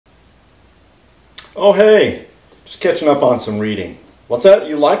Oh hey, just catching up on some reading. What's that?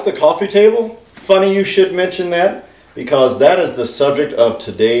 You like the coffee table? Funny you should mention that, because that is the subject of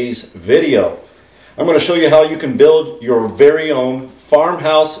today's video. I'm going to show you how you can build your very own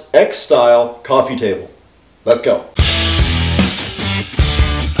Farmhouse X-style coffee table. Let's go.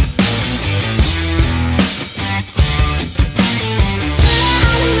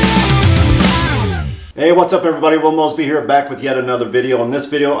 Hey, what's up everybody? Will Mosby here, back with yet another video. In this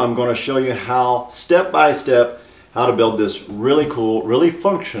video I'm going to show you how, step by step, how to build this really cool, really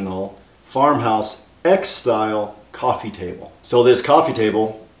functional Farmhouse X-style coffee table. So this coffee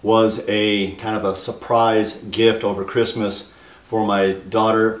table was a kind of a surprise gift over Christmas for my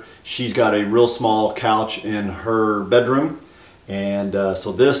daughter. She's got a real small couch in her bedroom, and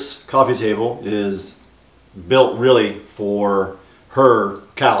so this coffee table is built really for her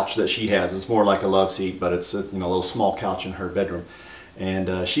couch that she has. It's more like a love seat, but it's a little small couch in her bedroom.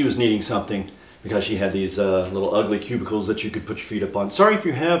 And she was needing something because she had these little ugly cubicles that you could put your feet up on. Sorry if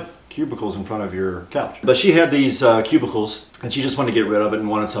you have cubicles in front of your couch. But she had these cubicles and she just wanted to get rid of it and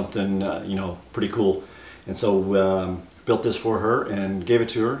wanted something pretty cool. And so built this for her and gave it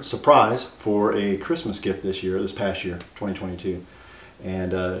to her, surprise, for a Christmas gift this past year, 2022.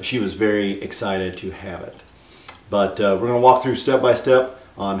 And she was very excited to have it. But we're going to walk through step by step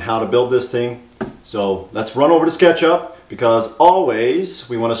on how to build this thing. So let's run over to SketchUp, because always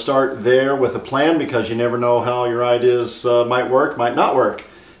we want to start there with a plan, because you never know how your ideas might work, might not work.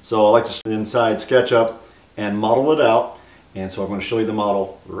 So I like to start inside SketchUp and model it out. And so I'm going to show you the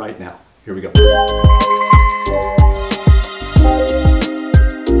model right now. Here we go.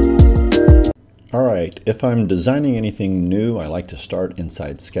 Alright, if I'm designing anything new, I like to start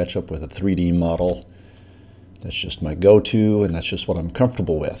inside SketchUp with a 3D model. That's just my go-to, and that's just what I'm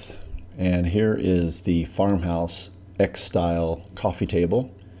comfortable with. And here is the Farmhouse X-style coffee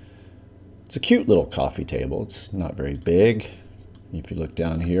table. It's a cute little coffee table. It's not very big. If you look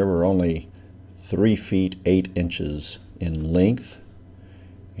down here, we're only 3 feet 8 inches in length.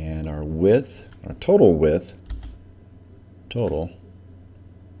 And our width, our total width,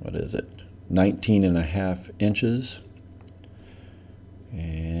 what is it? 19.5 inches.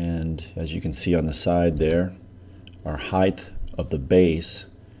 And as you can see on the side there, our height of the base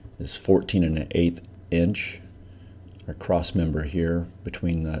is 14.1/8 inch. Our cross member here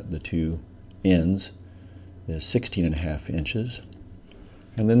between the two ends is 16.5 inches.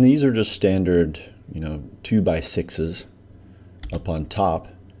 And then these are just standard, 2x6s up on top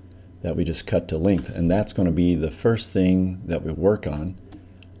that we just cut to length. And that's going to be the first thing that we work on,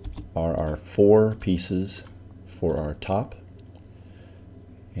 are our 4 pieces for our top.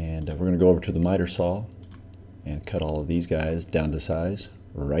 And we're going to go over to the miter saw and cut all of these guys down to size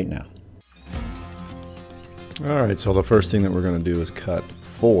right now. Alright, so the first thing that we're going to do is cut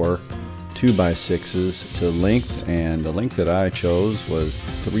 4 2x6s to length, and the length that I chose was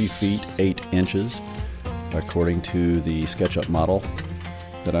 3 feet 8 inches according to the SketchUp model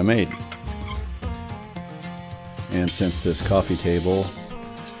that I made. And since this coffee table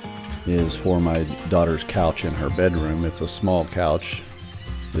is for my daughter's couch in her bedroom, it's a small couch.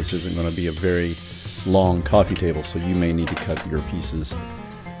 This isn't going to be a very long coffee table, so you may need to cut your pieces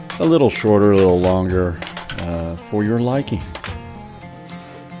a little shorter, a little longer for your liking.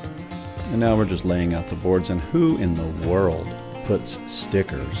 And now we're just laying out the boards. And who in the world puts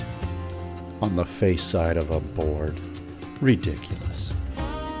stickers on the face side of a board? Ridiculous.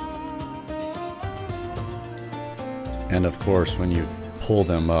 And of course, when you pull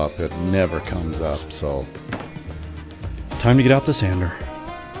them up, it never comes up. So time to get out the sander.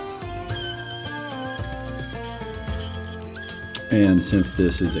 And since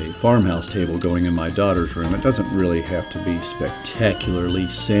this is a farmhouse table going in my daughter's room, it doesn't really have to be spectacularly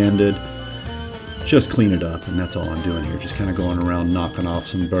sanded. Just clean it up, and that's all I'm doing here. Just kind of going around knocking off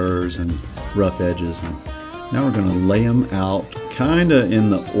some burrs and rough edges. And now we're going to lay them out kind of in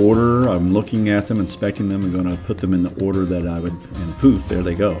the order. I'm looking at them, inspecting them, and going to put them in the order that I would, and poof, there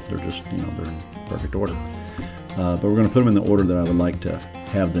they go. They're just, they're in perfect order. But we're going to put them in the order that I would like to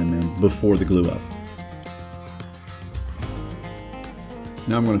have them in before the glue up.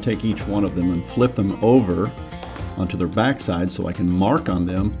 Now I'm going to take each one of them and flip them over onto their backside so I can mark on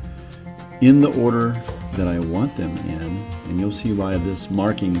them in the order that I want them in. And you'll see why this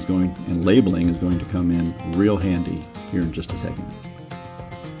marking is going and labeling is going to come in real handy here in just a second.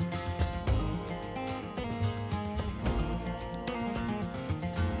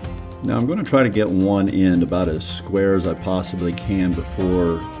 Now I'm going to try to get one end about as square as I possibly can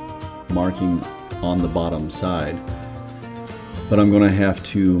before marking on the bottom side. But I'm going to have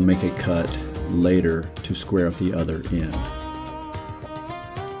to make a cut later to square up the other end.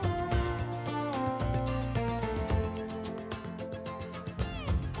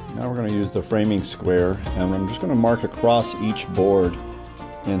 Now we're going to use the framing square, and I'm just going to mark across each board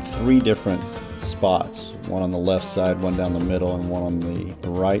in 3 different spots. One on the left side, one down the middle, and one on the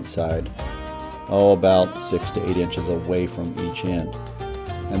right side. About 6 to 8 inches away from each end.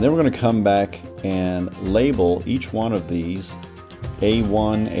 And then we're going to come back and label each one of these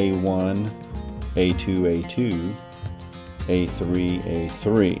A1, A1, A2, A2, A3,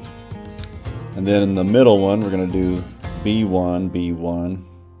 A3. And then in the middle one, we're going to do B1, B1,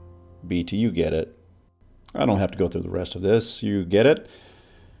 B2. You get it. I don't have to go through the rest of this. You get it.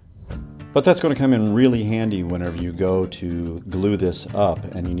 But that's going to come in really handy whenever you go to glue this up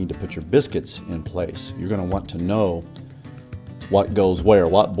and you need to put your biscuits in place. You're going to want to know what goes where,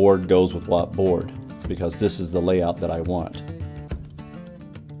 what board goes with what board, because this is the layout that I want.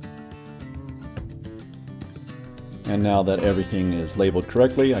 And now that everything is labeled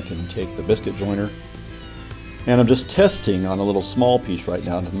correctly, I can take the biscuit joiner, and I'm just testing on a little small piece right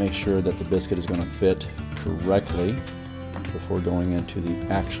now to make sure that the biscuit is going to fit correctly before going into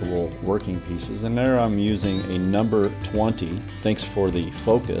the actual working pieces. And there I'm using a number 20. Thanks for the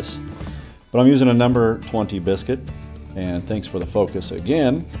focus. But I'm using a number 20 biscuit, and thanks for the focus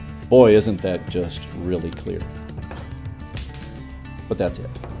again. Boy, isn't that just really clear. But that's it.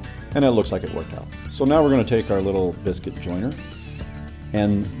 And it looks like it worked out. So now we're going to take our little biscuit joiner,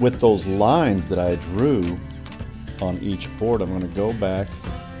 and with those lines that I drew on each board, I'm going to go back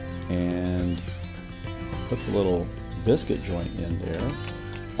and put the little biscuit joint in there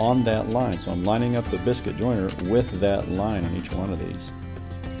on that line. So I'm lining up the biscuit joiner with that line on each one of these.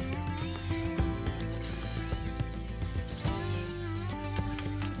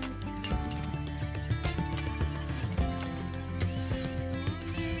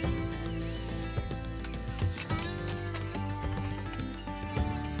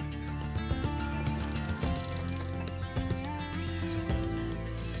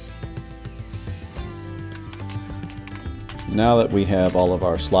 Now that we have all of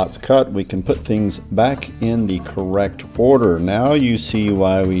our slots cut, we can put things back in the correct order. Now you see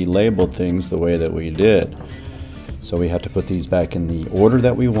why we labeled things the way that we did. So we have to put these back in the order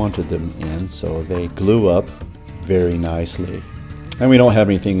that we wanted them in, so they glue up very nicely. And we don't have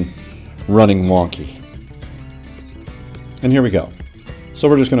anything running wonky. And here we go. So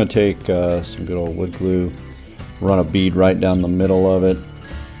we're just going to take some good old wood glue, run a bead right down the middle of it.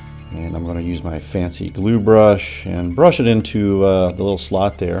 And I'm going to use my fancy glue brush and brush it into the little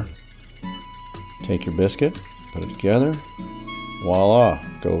slot there. Take your biscuit, put it together, voila,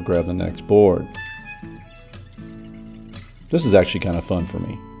 go grab the next board. This is actually kind of fun for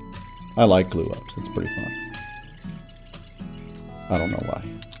me. I like glue ups, it's pretty fun. I don't know why.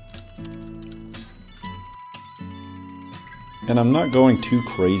 And I'm not going too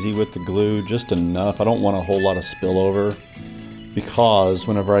crazy with the glue, just enough. I don't want a whole lot of spillover, because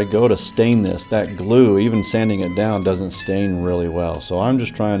whenever I go to stain this, that glue, even sanding it down, doesn't stain really well. So I'm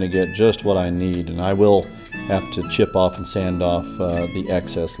just trying to get just what I need, and I will have to chip off and sand off the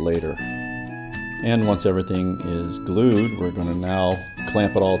excess later. And once everything is glued, we're going to now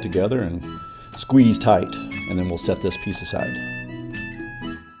clamp it all together and squeeze tight, and then we'll set this piece aside.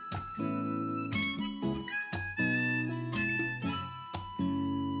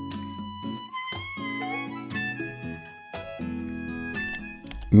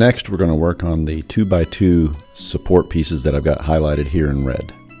 Next, we're going to work on the 2x2 support pieces that I've got highlighted here in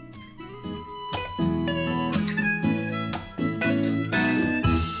red.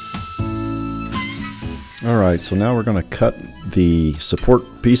 Alright, so now we're going to cut the support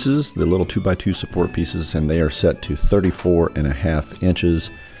pieces, the little 2x2 support pieces, and they are set to 34.5 inches.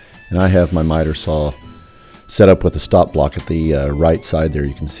 And I have my miter saw set up with a stop block at the right side there.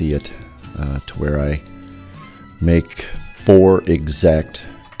 You can see it to where I make 4 exact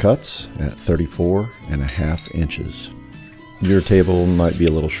cuts at 34.5 inches. Your table might be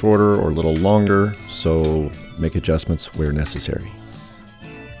a little shorter or a little longer, so make adjustments where necessary.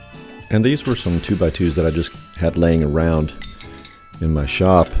 And these were some 2x2s that I just had laying around in my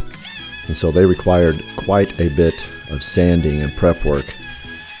shop, and so they required quite a bit of sanding and prep work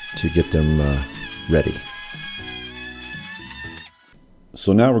to get them ready.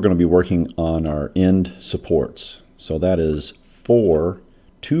 So now we're going to be working on our end supports. So that is 4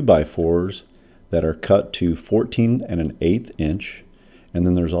 2x4s that are cut to 14.1/8 inch, and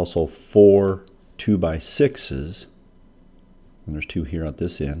then there's also 4 2x6s, and there's 2 here at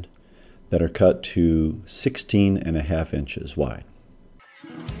this end, that are cut to 16.5 inches wide.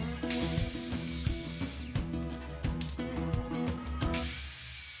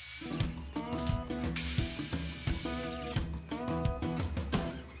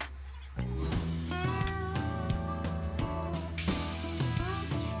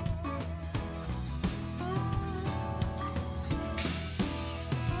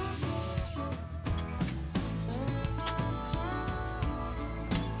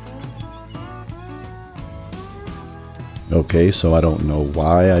 Okay, so I don't know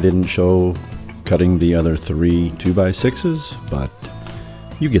why I didn't show cutting the other 3 2x6s, but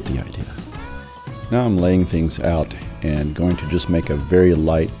you get the idea. Now I'm laying things out and going to just make a very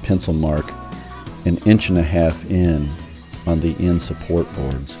light pencil mark 1.5 inches in on the end support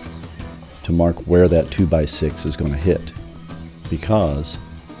boards to mark where that 2x6 is going to hit, because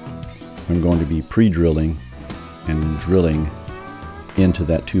I'm going to be pre-drilling and drilling into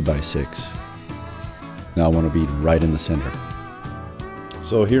that 2x6. Now I want to be right in the center.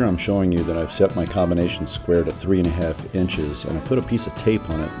 So here I'm showing you that I've set my combination square to 3.5 inches, and I put a piece of tape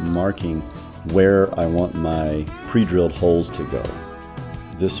on it marking where I want my pre-drilled holes to go.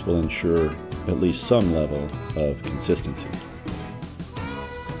 This will ensure at least some level of consistency.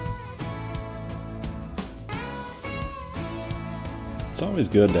 It's always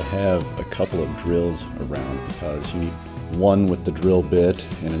good to have a couple of drills around because you need one with the drill bit,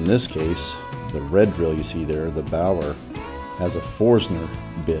 and in this case the red drill you see there, the Bauer, has a Forstner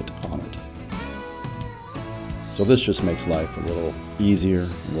bit on it. So this just makes life a little easier,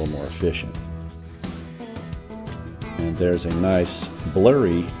 a little more efficient. And there's a nice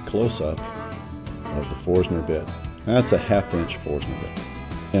blurry close-up of the Forstner bit. That's a 1/2 inch Forstner bit.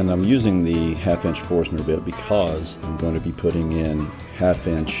 And I'm using the 1/2 inch Forstner bit because I'm going to be putting in 1/2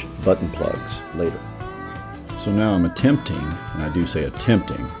 inch button plugs later. So now I'm attempting, and I do say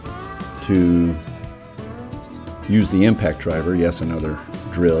attempting, to use the impact driver, yes, another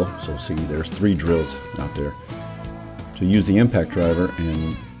drill, so see there's 3 drills out there, to use the impact driver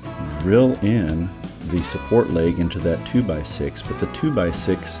and drill in the support leg into that 2x6, but the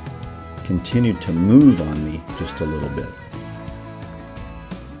 2x6 continued to move on me just a little bit.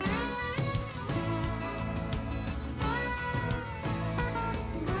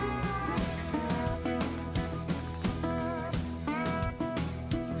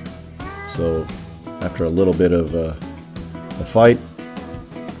 So after a little bit of a fight,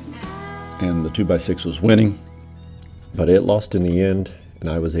 and the 2x6 was winning, but it lost in the end, and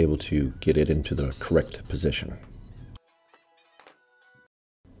I was able to get it into the correct position.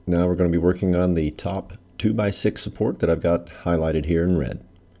 Now we're going to be working on the top 2x6 support that I've got highlighted here in red.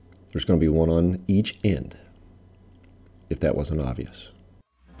 There's going to be one on each end, if that wasn't obvious.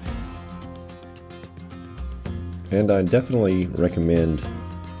 And I definitely recommend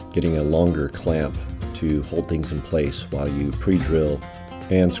getting a longer clamp to hold things in place while you pre-drill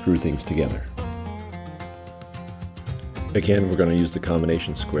and screw things together. Again, we're going to use the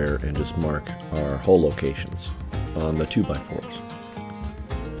combination square and just mark our hole locations on the 2x4s.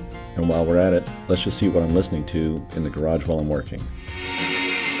 And while we're at it, let's just see what I'm listening to in the garage while I'm working.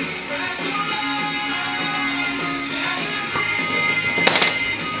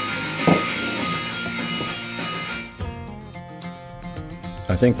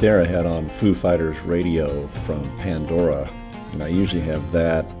 I think there I had on Foo Fighters radio from Pandora, and I usually have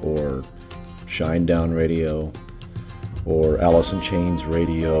that or Shinedown radio or Alice in Chains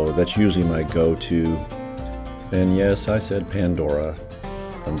radio. That's usually my go-to. And yes, I said Pandora.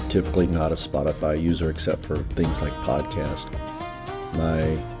 I'm typically not a Spotify user except for things like podcast.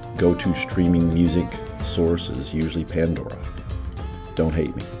 My go-to streaming music source is usually Pandora. Don't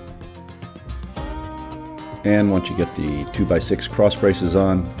hate me. And once you get the 2x6 cross braces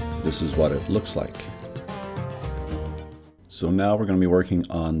on, this is what it looks like. So now we're going to be working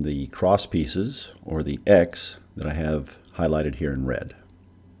on the cross pieces, or the X, that I have highlighted here in red.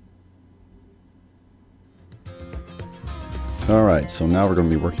 Alright, so now we're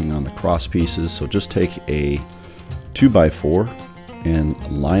going to be working on the cross pieces. So just take a 2x4 and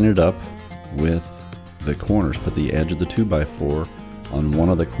line it up with the corners. Put the edge of the 2x4 on one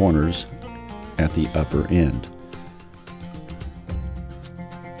of the corners at the upper end.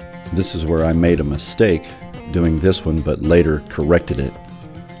 This is where I made a mistake doing this one, but later corrected it.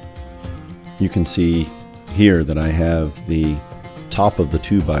 You can see here that I have the top of the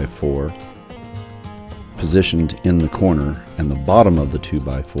 2x4 positioned in the corner and the bottom of the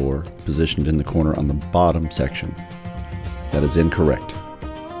 2x4 positioned in the corner on the bottom section. That is incorrect.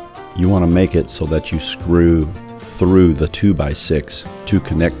 You want to make it so that you screw through the 2x6 to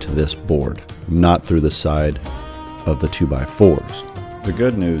connect to this board, not through the side of the 2x4s. The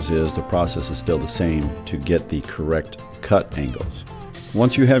good news is the process is still the same to get the correct cut angles.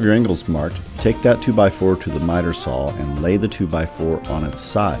 Once you have your angles marked, take that 2x4 to the miter saw and lay the 2x4 on its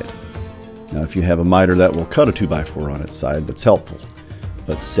side. Now if you have a miter that will cut a 2x4 on its side, that's helpful.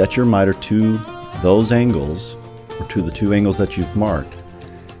 But set your miter to those angles, or to the 2 angles that you've marked,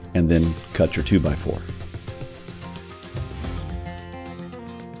 and then cut your 2x4.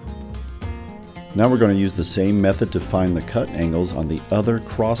 Now we're going to use the same method to find the cut angles on the other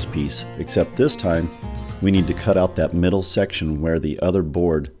cross piece, except this time we need to cut out that middle section where the other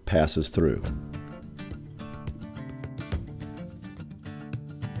board passes through.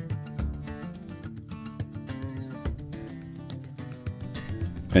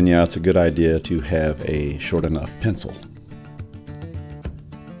 And yeah, it's a good idea to have a short enough pencil.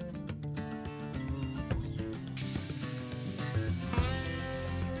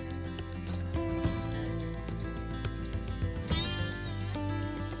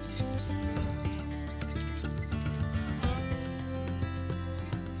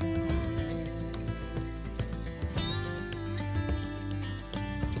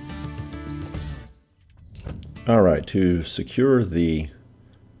 All right, to secure the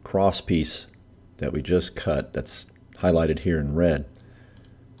cross piece that we just cut, that's highlighted here in red,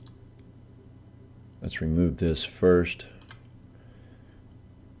 let's remove this first.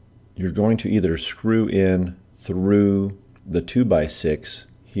 You're going to either screw in through the 2x6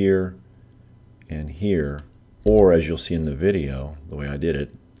 here and here, or as you'll see in the video, the way I did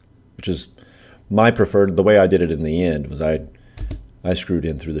it, which is my preferred, the way I did it in the end was I screwed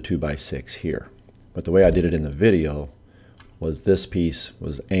in through the 2x6 here. But the way I did it in the video was this piece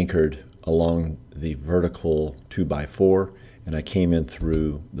was anchored along the vertical 2x4, and I came in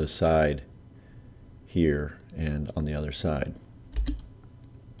through the side here and on the other side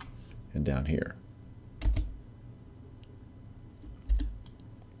and down here.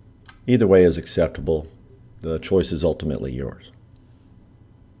 Either way is acceptable. The choice is ultimately yours.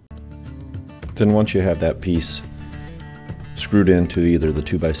 Then once you have that piece screwed into either the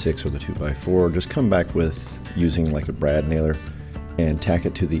 2x6 or the 2x4, just come back with using like a brad nailer and tack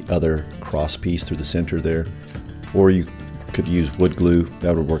it to the other cross piece through the center there, or you could use wood glue.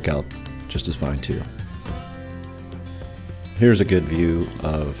 That would work out just as fine too. Here's a good view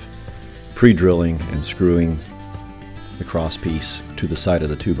of pre-drilling and screwing the cross piece to the side of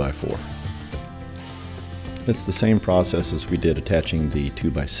the 2x4. It's the same process as we did attaching the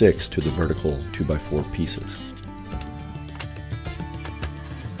 2x6 to the vertical 2x4 pieces.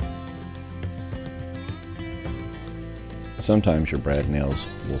 Sometimes your brad nails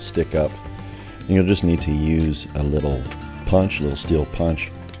will stick up, and you'll just need to use a little punch, a little steel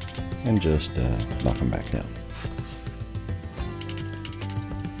punch, and just knock them back down.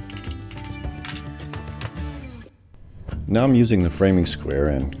 Now I'm using the framing square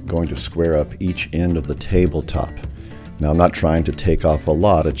and going to square up each end of the tabletop. Now I'm not trying to take off a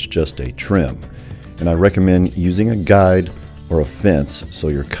lot, it's just a trim. And I recommend using a guide or a fence so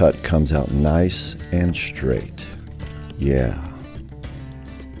your cut comes out nice and straight. Yeah.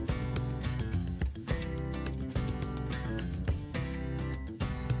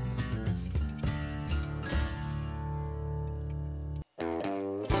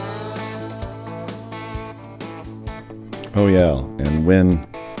 Oh yeah, and when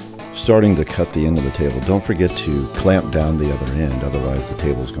starting to cut the end of the table, don't forget to clamp down the other end, otherwise the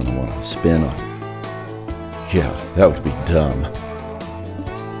table's going to want to spin on you. Yeah, that would be dumb.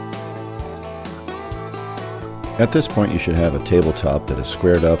 At this point you should have a tabletop that is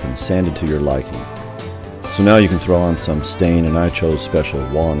squared up and sanded to your liking. So now you can throw on some stain, and I chose special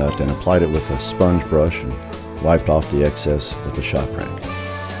walnut and applied it with a sponge brush and wiped off the excess with a shop rag.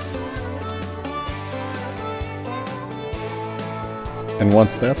 And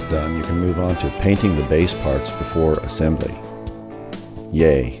once that's done, you can move on to painting the base parts before assembly.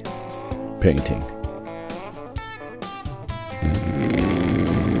 Yay, painting.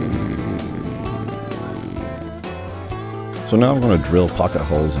 So now I'm going to drill pocket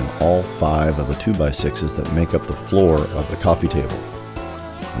holes in all 5 of the 2x6s that make up the floor of the coffee table.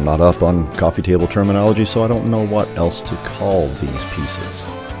 I'm not up on coffee table terminology, so I don't know what else to call these pieces.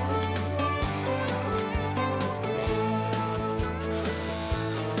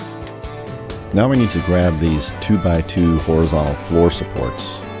 Now we need to grab these 2x2 horizontal floor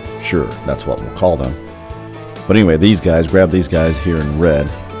supports. Sure, that's what we'll call them. But anyway, these guys, grab these guys here in red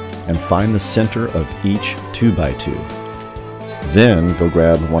and find the center of each 2x2. Then go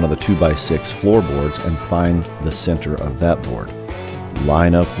grab one of the 2x6 floorboards and find the center of that board.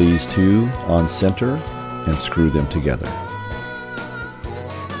 Line up these two on center and screw them together.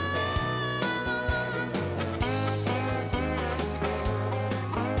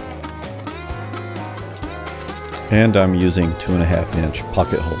 And I'm using 2.5-inch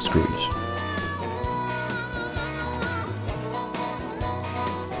pocket hole screws.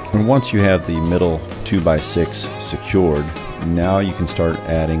 And once you have the middle 2x6 secured, now you can start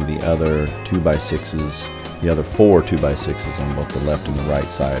adding the other 2x6s, the other 4 2x6s on both the left and the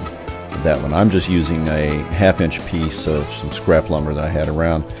right side of that one. I'm just using a 1/2-inch piece of some scrap lumber that I had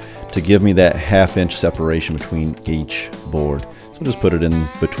around to give me that 1/2-inch separation between each board. So just put it in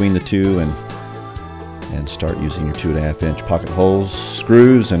between the two and and start using your 2.5-inch pocket holes,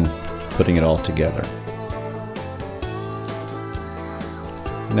 screws, and putting it all together.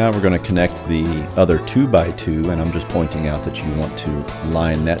 Now we're going to connect the other 2x2, and I'm just pointing out that you want to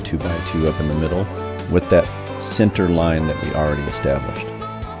line that 2x2 up in the middle with that center line that we already established.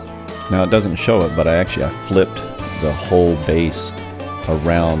 Now it doesn't show it, but I flipped the whole base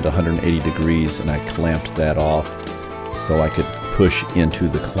around 180 degrees and I clamped that off so I could push into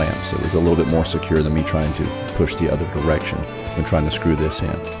the clamps. It was a little bit more secure than me trying to push the other direction when trying to screw this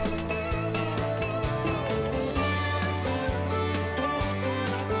in.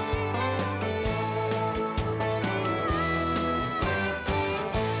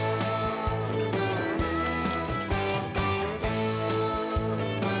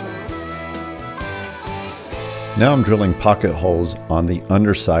 Now I'm drilling pocket holes on the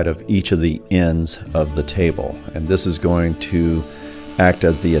underside of each of the ends of the table, and this is going to act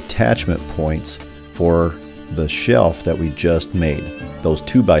as the attachment points for the shelf that we just made. Those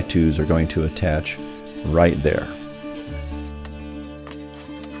 2x2s are going to attach right there.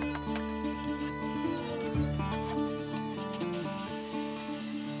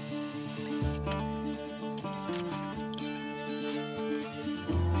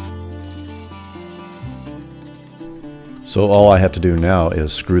 So all I have to do now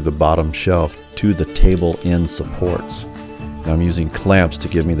is screw the bottom shelf to the table end supports. And I'm using clamps to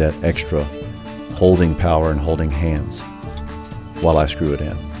give me that extra holding power and holding hands while I screw it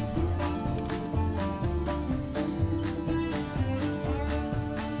in.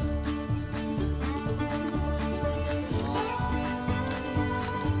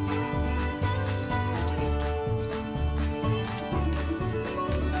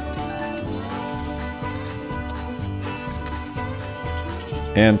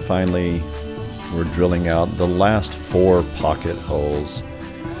 And finally, we're drilling out the last 4 pocket holes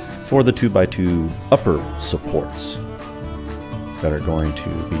for the 2x2 upper supports that are going to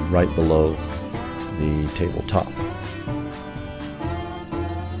be right below the tabletop.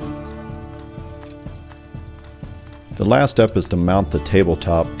 The last step is to mount the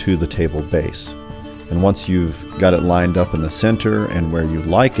tabletop to the table base. And once you've got it lined up in the center and where you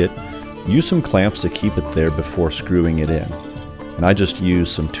like it, use some clamps to keep it there before screwing it in. And I just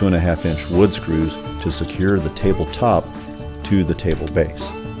used some 2.5-inch wood screws to secure the tabletop to the table base.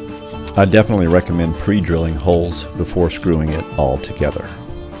 I definitely recommend pre-drilling holes before screwing it all together.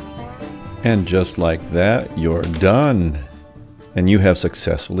 And just like that, you're done. And you have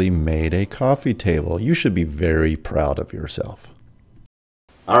successfully made a coffee table. You should be very proud of yourself.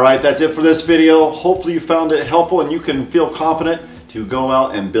 Alright, that's it for this video. Hopefully you found it helpful and you can feel confident to go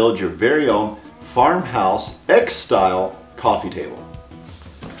out and build your very own farmhouse X-style coffee table.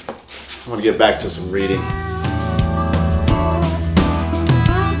 I'm going to get back to some reading.